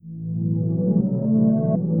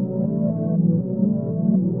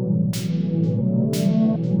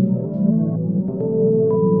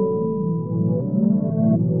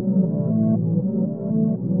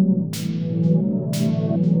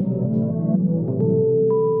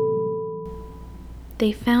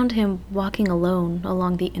They found him walking alone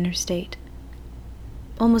along the interstate.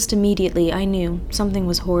 Almost immediately, I knew something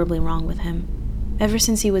was horribly wrong with him. Ever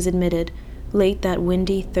since he was admitted, late that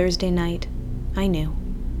windy Thursday night, I knew.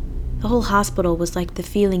 The whole hospital was like the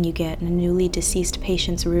feeling you get in a newly deceased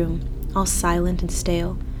patient's room, all silent and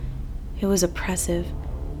stale. It was oppressive.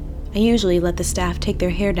 I usually let the staff take their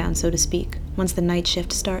hair down, so to speak, once the night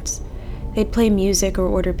shift starts. They'd play music or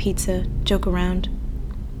order pizza, joke around.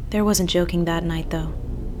 There wasn't joking that night, though.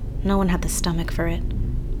 No one had the stomach for it.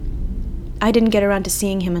 I didn't get around to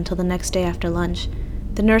seeing him until the next day after lunch.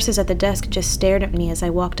 The nurses at the desk just stared at me as I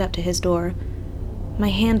walked up to his door. My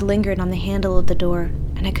hand lingered on the handle of the door,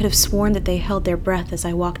 and I could have sworn that they held their breath as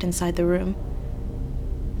I walked inside the room.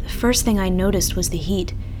 The first thing I noticed was the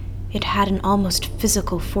heat. It had an almost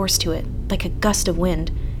physical force to it, like a gust of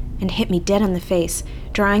wind, and hit me dead on the face,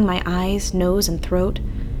 drying my eyes, nose, and throat.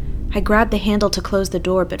 I grabbed the handle to close the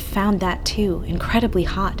door, but found that, too, incredibly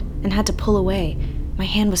hot, and had to pull away. My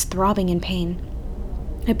hand was throbbing in pain.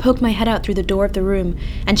 I poked my head out through the door of the room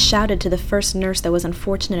and shouted to the first nurse that was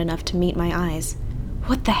unfortunate enough to meet my eyes.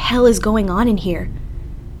 "What the hell is going on in here?"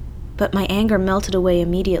 But my anger melted away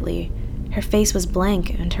immediately. Her face was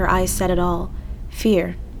blank, and her eyes said it all.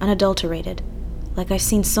 Fear, unadulterated, like I've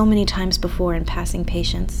seen so many times before in passing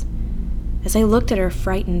patients. As I looked at her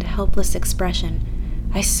frightened, helpless expression,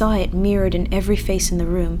 I saw it mirrored in every face in the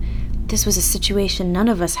room. This was a situation none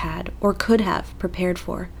of us had, or could have, prepared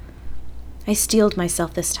for. I steeled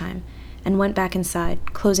myself this time, and went back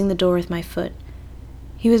inside, closing the door with my foot.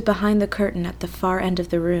 He was behind the curtain at the far end of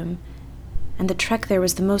the room, and the trek there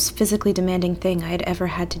was the most physically demanding thing I had ever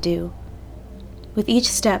had to do. With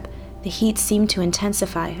each step, the heat seemed to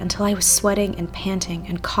intensify until I was sweating and panting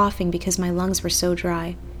and coughing because my lungs were so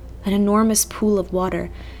dry. An enormous pool of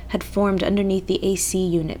water had formed underneath the AC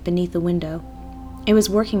unit beneath the window. It was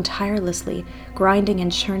working tirelessly, grinding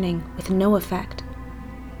and churning, with no effect.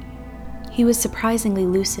 He was surprisingly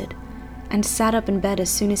lucid, and sat up in bed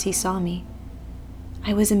as soon as he saw me.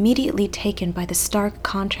 I was immediately taken by the stark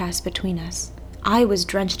contrast between us. I was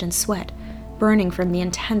drenched in sweat, burning from the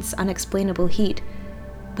intense, unexplainable heat,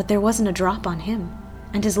 but there wasn't a drop on him,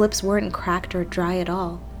 and his lips weren't cracked or dry at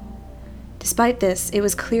all. Despite this, it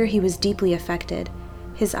was clear he was deeply affected.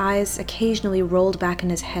 His eyes occasionally rolled back in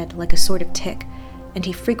his head like a sort of tic, and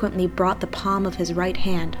he frequently brought the palm of his right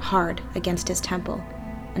hand hard against his temple.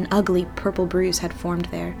 An ugly purple bruise had formed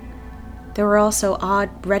there. There were also odd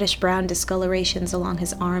reddish-brown discolorations along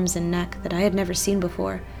his arms and neck that I had never seen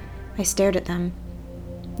before. I stared at them.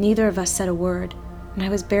 Neither of us said a word, and I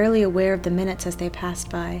was barely aware of the minutes as they passed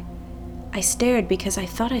by. I stared because I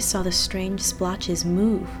thought I saw the strange splotches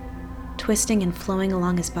move, twisting and flowing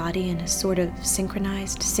along his body in a sort of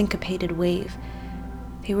synchronized, syncopated wave.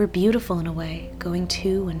 They were beautiful in a way, going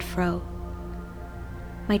to and fro.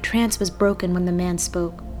 My trance was broken when the man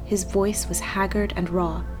spoke. His voice was haggard and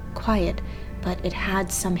raw, quiet, but it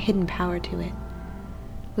had some hidden power to it.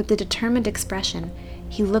 With a determined expression,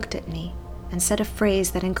 he looked at me and said a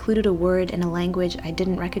phrase that included a word in a language I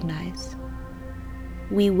didn't recognize.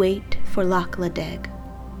 "We wait for Lac La Deg."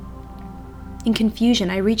 In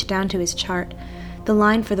confusion, I reached down to his chart. The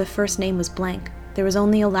line for the first name was blank. There was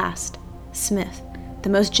only a last, Smith,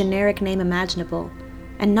 the most generic name imaginable,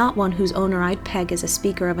 and not one whose owner I'd peg as a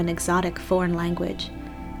speaker of an exotic foreign language.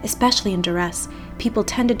 Especially in duress, people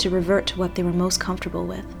tended to revert to what they were most comfortable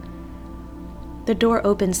with. The door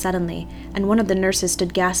opened suddenly, and one of the nurses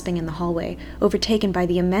stood gasping in the hallway, overtaken by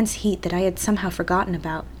the immense heat that I had somehow forgotten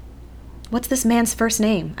about. "What's this man's first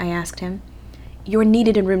name?" I asked him. "You're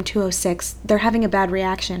needed in room 206. They're having a bad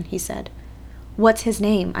reaction," he said. "What's his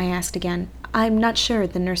name?" I asked again. "I'm not sure,"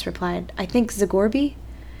 the nurse replied. "I think Zagorbi?"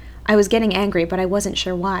 I was getting angry, but I wasn't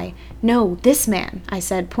sure why. "No, this man," I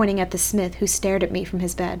said, pointing at the Smith who stared at me from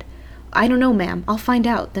his bed. "I don't know, ma'am. I'll find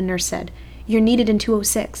out," the nurse said. "You're needed in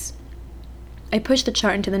 206. I pushed the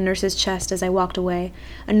chart into the nurse's chest as I walked away,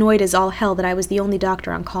 annoyed as all hell that I was the only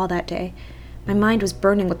doctor on call that day. My mind was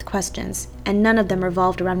burning with questions, and none of them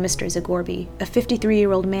revolved around Mr. Zagorbi, a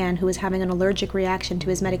 53-year-old man who was having an allergic reaction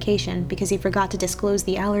to his medication because he forgot to disclose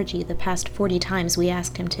the allergy the past 40 times we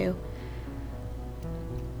asked him to.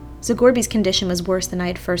 Zagorbi's condition was worse than I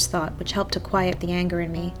had first thought, which helped to quiet the anger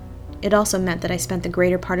in me. It also meant that I spent the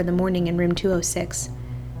greater part of the morning in room 206.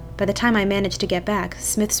 By the time I managed to get back,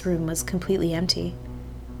 Smith's room was completely empty.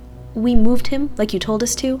 "We moved him, like you told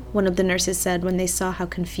us to," one of the nurses said when they saw how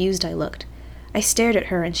confused I looked. I stared at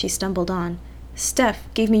her and she stumbled on. "Steph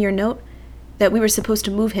gave me your note that we were supposed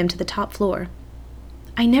to move him to the top floor."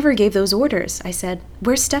 "I never gave those orders," I said.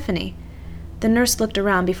 "Where's Stephanie?" The nurse looked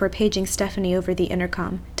around before paging Stephanie over the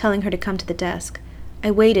intercom, telling her to come to the desk.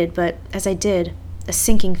 I waited, but as I did, A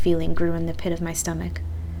sinking feeling grew in the pit of my stomach.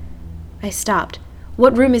 I stopped.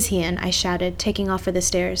 "What room is he in?" I shouted, taking off for the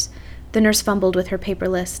stairs. The nurse fumbled with her paper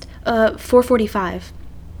list. 445.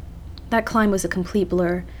 That climb was a complete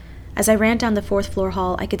blur. As I ran down the 4th floor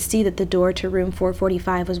hall, I could see that the door to room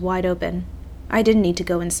 445 was wide open. I didn't need to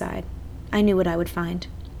go inside. I knew what I would find.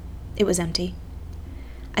 It was empty.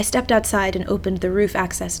 I stepped outside and opened the roof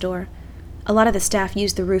access door. A lot of the staff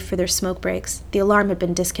used the roof for their smoke breaks. The alarm had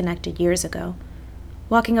been disconnected years ago.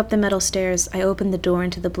 Walking up the metal stairs, I opened the door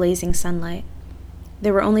into the blazing sunlight.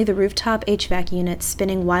 There were only the rooftop HVAC units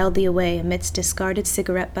spinning wildly away amidst discarded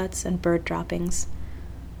cigarette butts and bird droppings.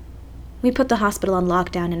 We put the hospital on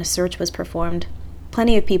lockdown and a search was performed.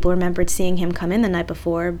 Plenty of people remembered seeing him come in the night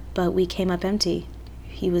before, but we came up empty.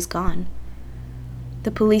 He was gone.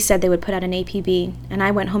 The police said they would put out an APB, and I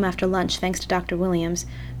went home after lunch thanks to Dr. Williams,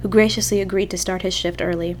 who graciously agreed to start his shift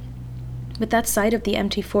early. With that sight of the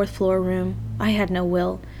empty 4th floor room, I had no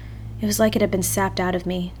will. It was like it had been sapped out of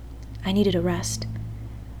me. I needed a rest.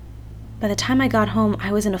 By the time I got home,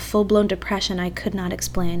 I was in a full-blown depression I could not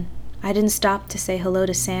explain. I didn't stop to say hello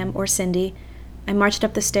to Sam or Cindy. I marched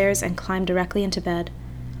up the stairs and climbed directly into bed.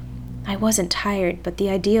 I wasn't tired, but the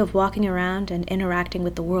idea of walking around and interacting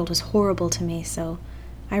with the world was horrible to me, so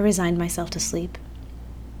I resigned myself to sleep.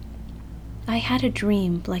 I had a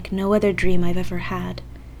dream like no other dream I've ever had.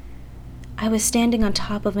 I was standing on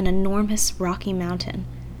top of an enormous rocky mountain,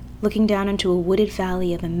 looking down into a wooded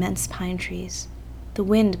valley of immense pine trees. The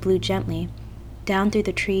wind blew gently, down through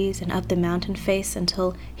the trees and up the mountain face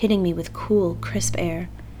until hitting me with cool, crisp air.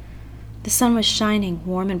 The sun was shining,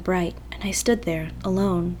 warm and bright, and I stood there,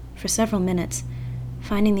 alone, for several minutes,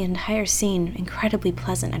 finding the entire scene incredibly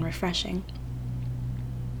pleasant and refreshing.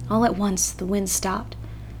 All at once, the wind stopped,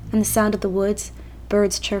 and the sound of the woods,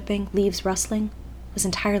 birds chirping, leaves rustling, was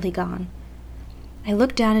entirely gone. I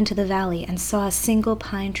looked down into the valley and saw a single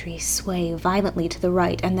pine tree sway violently to the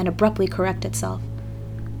right and then abruptly correct itself.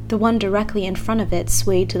 The one directly in front of it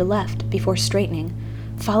swayed to the left before straightening,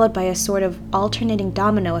 followed by a sort of alternating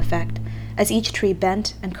domino effect as each tree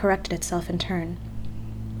bent and corrected itself in turn.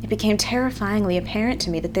 It became terrifyingly apparent to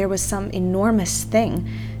me that there was some enormous thing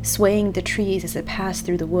swaying the trees as it passed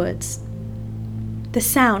through the woods. The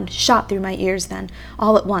sound shot through my ears then,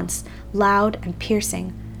 all at once, loud and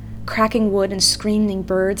piercing, cracking wood and screaming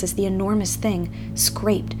birds as the enormous thing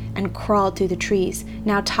scraped and crawled through the trees,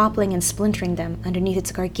 now toppling and splintering them underneath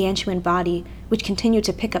its gargantuan body, which continued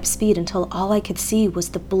to pick up speed until all I could see was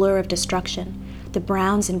the blur of destruction, the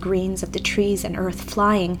browns and greens of the trees and earth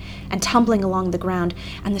flying and tumbling along the ground,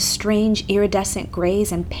 and the strange iridescent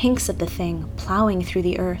grays and pinks of the thing plowing through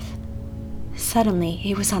the earth. Suddenly,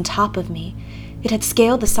 it was on top of me. It had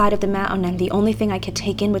scaled the side of the mountain, and the only thing I could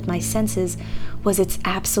take in with my senses was its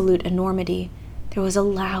absolute enormity. There was a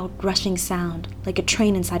loud, rushing sound, like a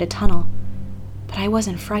train inside a tunnel. But I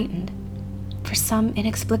wasn't frightened. For some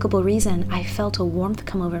inexplicable reason, I felt a warmth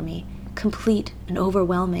come over me, complete and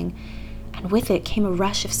overwhelming, and with it came a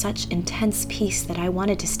rush of such intense peace that I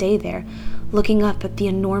wanted to stay there, looking up at the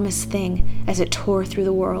enormous thing as it tore through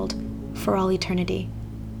the world, for all eternity.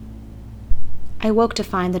 I woke to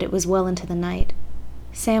find that it was well into the night.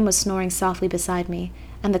 Sam was snoring softly beside me,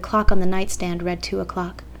 and the clock on the nightstand read 2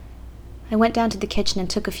 o'clock. I went down to the kitchen and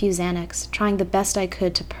took a few Xanax, trying the best I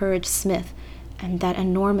could to purge Smith and that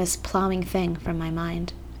enormous plowing thing from my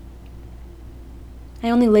mind. I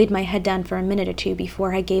only laid my head down for a minute or two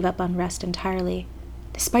before I gave up on rest entirely.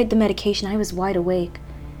 Despite the medication, I was wide awake.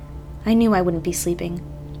 I knew I wouldn't be sleeping.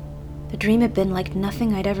 The dream had been like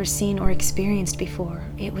nothing I'd ever seen or experienced before.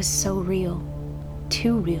 It was so real.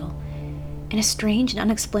 Too real. In a strange and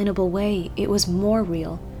unexplainable way, it was more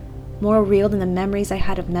real than the memories I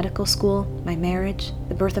had of medical school, my marriage,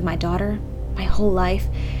 the birth of my daughter, my whole life.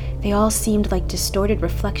 They all seemed like distorted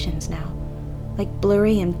reflections now, like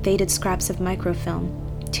blurry and faded scraps of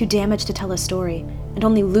microfilm, too damaged to tell a story, and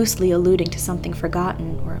only loosely alluding to something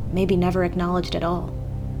forgotten or maybe never acknowledged at all.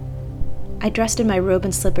 I dressed in my robe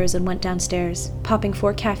and slippers and went downstairs, popping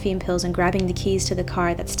 4 caffeine pills and grabbing the keys to the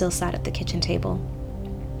car that still sat at the kitchen table.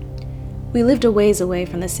 We lived a ways away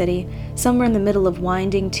from the city, somewhere in the middle of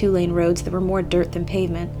winding 2-lane roads that were more dirt than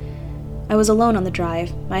pavement. I was alone on the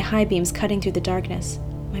drive, my high beams cutting through the darkness.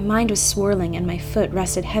 My mind was swirling and my foot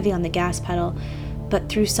rested heavy on the gas pedal, but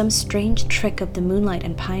through some strange trick of the moonlight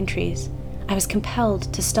and pine trees, I was compelled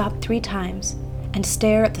to stop 3 times and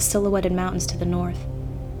stare at the silhouetted mountains to the north.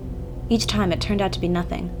 Each time it turned out to be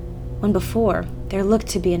nothing, when before there looked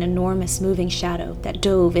to be an enormous moving shadow that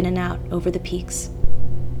dove in and out over the peaks.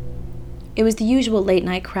 It was the usual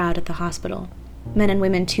late-night crowd at the hospital, men and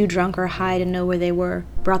women too drunk or high to know where they were,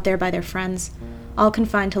 brought there by their friends, all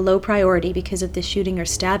confined to low priority because of the shooting or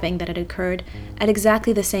stabbing that had occurred at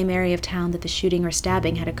exactly the same area of town that the shooting or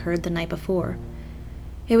stabbing had occurred the night before.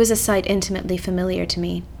 It was a sight intimately familiar to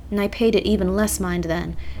me, and I paid it even less mind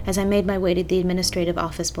then as I made my way to the administrative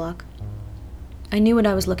office block. I knew what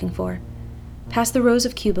I was looking for. Past the rows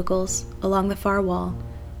of cubicles, along the far wall,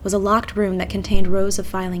 was a locked room that contained rows of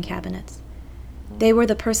filing cabinets. They were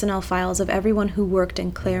the personnel files of everyone who worked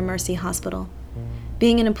in Clare Mercy Hospital.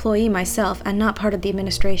 Being an employee myself and not part of the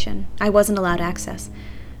administration, I wasn't allowed access,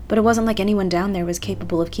 but it wasn't like anyone down there was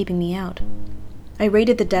capable of keeping me out. I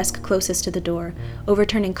raided the desk closest to the door,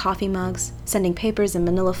 overturning coffee mugs, sending papers and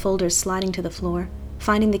manila folders sliding to the floor,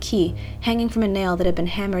 finding the key hanging from a nail that had been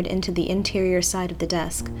hammered into the interior side of the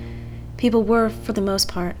desk. People were, for the most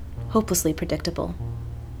part, hopelessly predictable.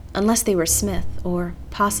 Unless they were Smith, or,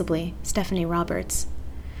 possibly, Stephanie Roberts.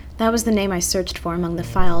 That was the name I searched for among the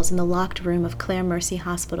files in the locked room of Clare Mercy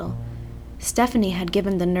Hospital. Stephanie had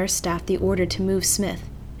given the nurse staff the order to move Smith,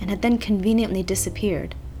 and had then conveniently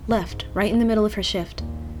disappeared, left right in the middle of her shift.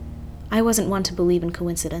 I wasn't one to believe in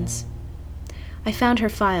coincidence. I found her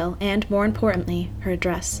file, and, more importantly, her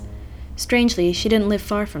address. Strangely, she didn't live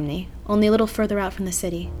far from me, only a little further out from the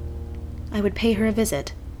city. I would pay her a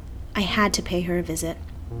visit. I had to pay her a visit.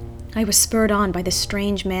 I was spurred on by the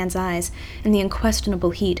strange man's eyes, and the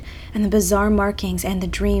unquestionable heat, and the bizarre markings, and the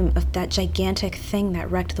dream of that gigantic thing that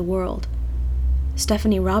wrecked the world.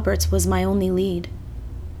 Stephanie Roberts was my only lead.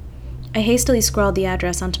 I hastily scrawled the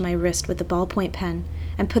address onto my wrist with a ballpoint pen,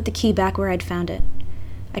 and put the key back where I'd found it.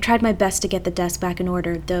 I tried my best to get the desk back in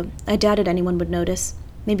order, though I doubted anyone would notice,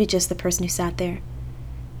 maybe just the person who sat there.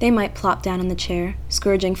 They might plop down in the chair,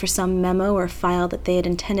 scourging for some memo or file that they had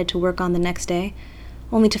intended to work on the next day,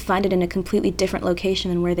 only to find it in a completely different location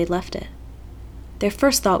than where they'd left it. Their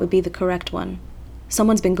first thought would be the correct one.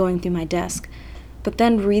 Someone's been going through my desk. But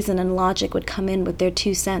then reason and logic would come in with their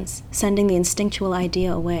 2 cents, sending the instinctual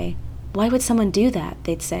idea away. Why would someone do that,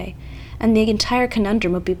 they'd say, and the entire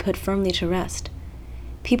conundrum would be put firmly to rest.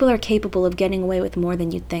 People are capable of getting away with more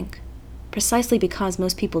than you'd think, precisely because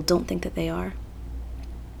most people don't think that they are.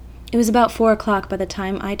 It was about 4 o'clock by the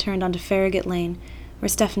time I turned onto Farragut Lane, where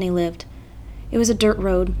Stephanie lived. It was a dirt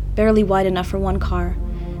road, barely wide enough for one car,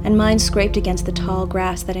 and mine scraped against the tall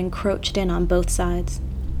grass that encroached in on both sides.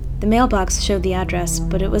 The mailbox showed the address,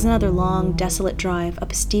 but it was another long, desolate drive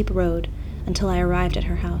up a steep road until I arrived at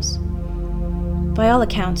her house. By all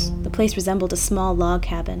accounts, the place resembled a small log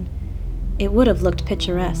cabin. It would have looked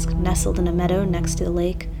picturesque, nestled in a meadow next to the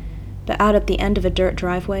lake, but out at the end of a dirt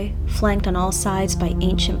driveway, flanked on all sides by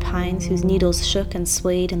ancient pines whose needles shook and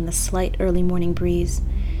swayed in the slight early morning breeze,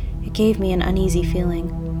 it gave me an uneasy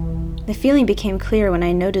feeling. The feeling became clear when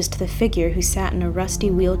I noticed the figure who sat in a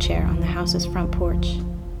rusty wheelchair on the house's front porch.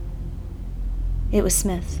 It was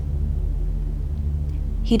Smith.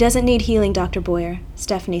 "He doesn't need healing, Dr. Boyer,"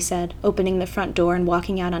 Stephanie said, opening the front door and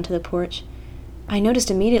walking out onto the porch. I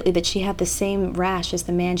noticed immediately that she had the same rash as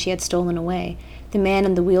the man she had stolen away, the man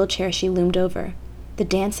in the wheelchair she loomed over. The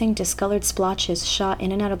dancing, discolored splotches shot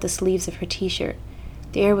in and out of the sleeves of her t-shirt.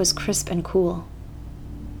 The air was crisp and cool.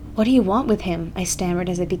 "What do you want with him?" I stammered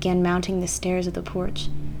as I began mounting the stairs of the porch.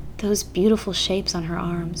 Those beautiful shapes on her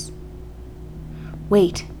arms.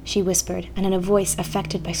 "Wait," she whispered, and in a voice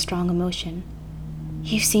affected by strong emotion.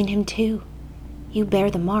 "You've seen him too. You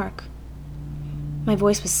bear the mark." My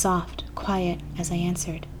voice was soft, quiet, as I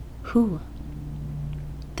answered, "Who?"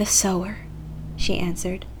 "The sower," she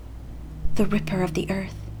answered. "The ripper of the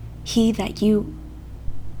earth. He that you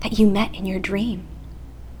met in your dream."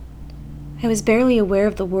 I was barely aware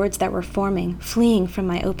of the words that were forming, fleeing from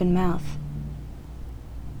my open mouth.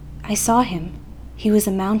 "I saw him. He was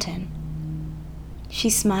a mountain." She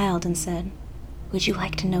smiled and said, "Would you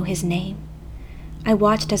like to know his name?" I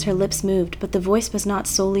watched as her lips moved, but the voice was not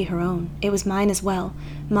solely her own. It was mine as well,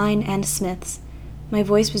 mine and Smith's. My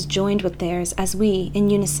voice was joined with theirs as we, in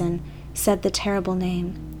unison, said the terrible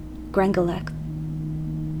name, Grengalek.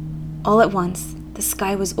 All at once, the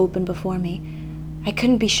sky was open before me. I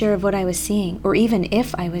couldn't be sure of what I was seeing, or even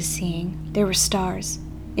if I was seeing. There were stars,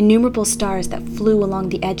 innumerable stars that flew along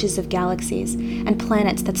the edges of galaxies, and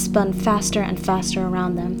planets that spun faster and faster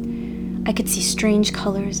around them. I could see strange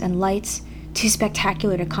colors and lights, too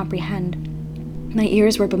spectacular to comprehend. My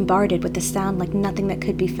ears were bombarded with the sound like nothing that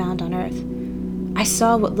could be found on Earth. I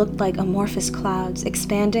saw what looked like amorphous clouds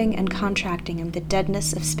expanding and contracting in the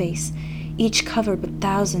deadness of space, each covered with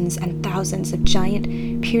thousands and thousands of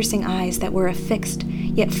giant, piercing eyes that were affixed,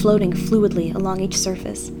 yet floating fluidly along each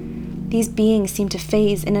surface. These beings seemed to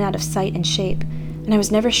phase in and out of sight and shape, and I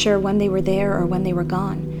was never sure when they were there or when they were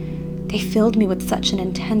gone. They filled me with such an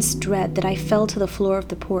intense dread that I fell to the floor of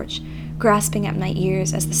the porch, grasping at my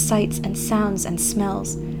ears as the sights and sounds and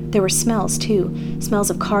smells. There were smells, too,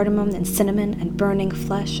 smells of cardamom and cinnamon and burning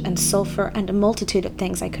flesh and sulfur and a multitude of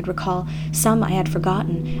things I could recall. Some I had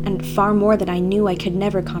forgotten, and far more that I knew I could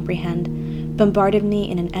never comprehend, bombarded me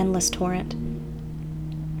in an endless torrent.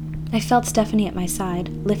 I felt Stephanie at my side,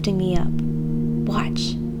 lifting me up.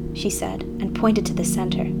 "Watch," she said, and pointed to the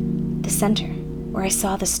center, where I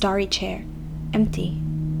saw the starry chair, empty.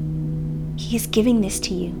 "He is giving this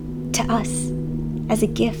to you, to us, as a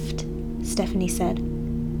gift," Stephanie said.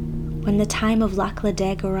 "When the time of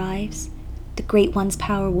Lac-La-Deg arrives, the Great One's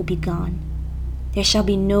power will be gone. There shall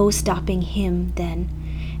be no stopping him then,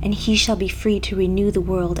 and he shall be free to renew the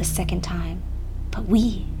world a second time. But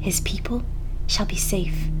we, his people, shall be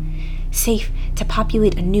safe to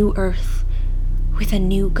populate a new earth with a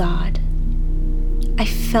new God." I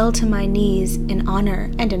fell to my knees in honor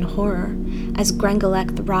and in horror as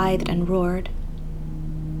Grangalek writhed and roared.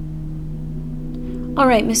 "All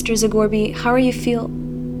right, Mr. Zagorbi, how are you feel?"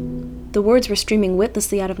 The words were streaming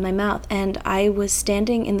witlessly out of my mouth, and I was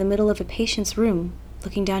standing in the middle of a patient's room,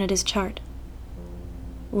 looking down at his chart.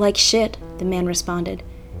 "Like shit," the man responded.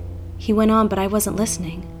 He went on, but I wasn't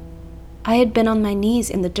listening. I had been on my knees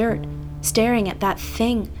in the dirt, staring at that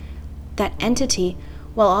thing, that entity,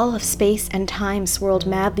 while all of space and time swirled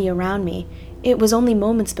madly around me. It was only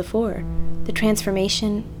moments before. The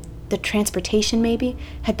transportation maybe,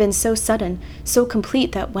 had been so sudden, so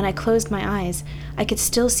complete that when I closed my eyes, I could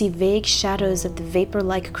still see vague shadows of the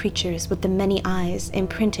vapor-like creatures with the many eyes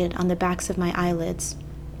imprinted on the backs of my eyelids.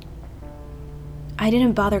 I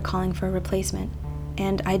didn't bother calling for a replacement,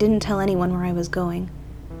 and I didn't tell anyone where I was going.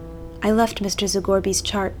 I left Mr. Zagorbi's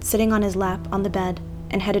chart sitting on his lap on the bed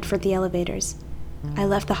and headed for the elevators. I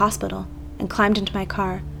left the hospital and climbed into my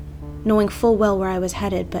car, knowing full well where I was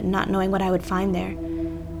headed, but not knowing what I would find there.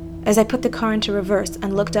 As I put the car into reverse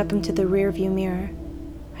and looked up into the rear-view mirror,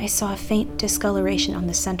 I saw a faint discoloration on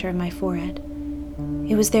the center of my forehead.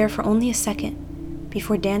 It was there for only a second,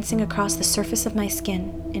 before dancing across the surface of my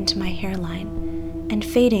skin into my hairline, and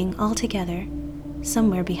fading altogether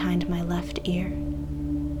somewhere behind my left ear.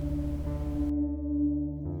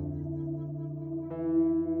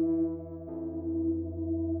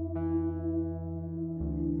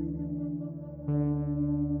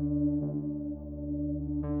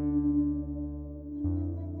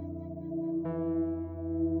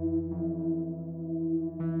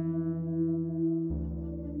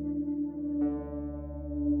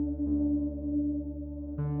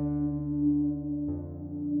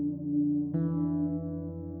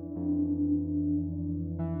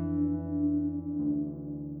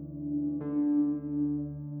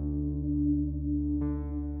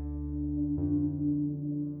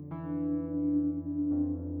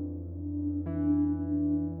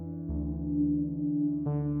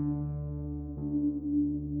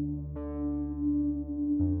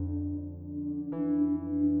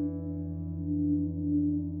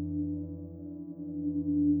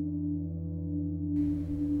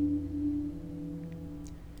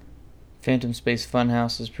 Phantom Space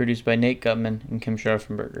Funhouse is produced by Nate Gutman and Kim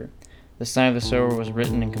Scharfenberger. The Sign of the Sower was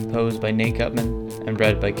written and composed by Nate Gutman and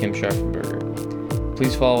read by Kim Scharfenberger.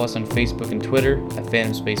 Please follow us on Facebook and Twitter at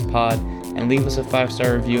Phantom Space Pod and leave us a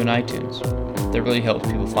 5-star review in iTunes. That really helps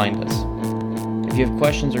people find us. If you have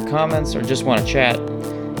questions or comments or just want to chat,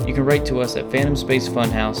 you can write to us at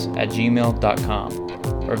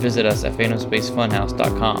phantomspacefunhouse@gmail.com or visit us at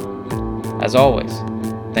phantomspacefunhouse.com. As always,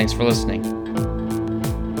 thanks for listening.